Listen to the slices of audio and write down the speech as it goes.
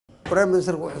Prime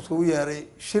Minister wuxuu iskugu yeeray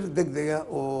shir degdega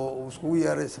oo iskugu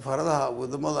yeeray safiiradaha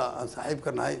wadamada aan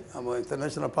saaxiibka nahay ama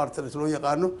international partners loo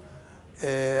yaqaano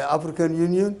African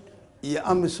Union iyo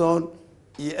AMISOM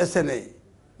iyo SNA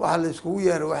waxa la iskugu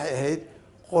yeeray waxay ahayd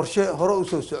qorshe hore u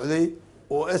soo socday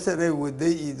oo SNA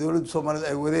waday iyo dawladda Soomaaliya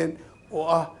ay wadeen oo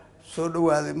ah soo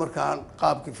dhawaaday markaan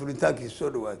qaabkii fulitaankiisa soo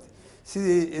dhawaaday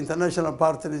sidii international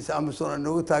partners AMISOM ay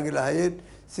nooga taagi lahaayeen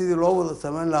sidii loo wada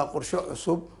sameyn lahaa qorshe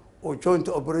cusub oo joint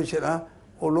operation ah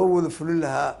oo loo wada fulin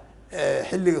lahaa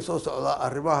xilliga soo socda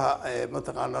arrimaha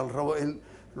mataqaana la rabo in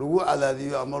lagu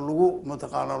cadaadiyo ama lagu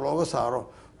mataqaana looga saaro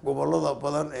gobolada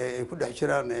badan ee ku dhex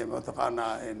jiraan mataqaana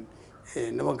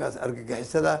nimankaas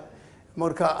argagixisada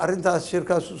marka arintaas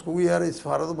shirkaas iskugu yeeray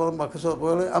safiirado badan baa ka soo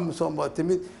qeybgalay AMISOM baa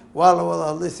timid waa la wada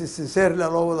hadlay si sincerely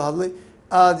loo wada hadlay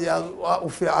aad iyo aad u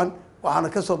fiican waxaana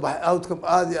ka soo baxay outcome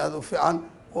aad iyo aad u fiican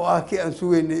oo ah kii aan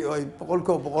sugeynay oo ay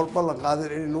 100% ballan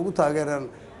qaadeen inay nagu taageeraan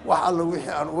wax alla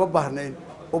wixii aan uga baahnayn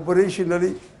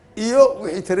operationally iyo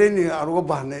wixii training aan uga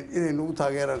baahnayn inay nagu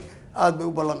taageeraan aad bay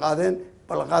u ballan qaadeen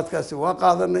ballanqaadkaasi waa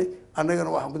qaadanay annagana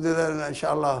waxaan ku dadaalnaa insha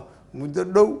Allah muddo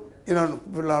dhow inaan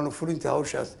bilaano fulinta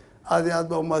hawshaas aad iyo aad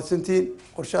baa u mahadsantiin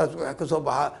qorshahaas waxa ka soo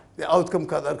baxa outcome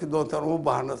kaad arki doontaan uma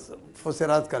baahna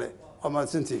fasiraad kale waa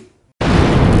mahadsantiin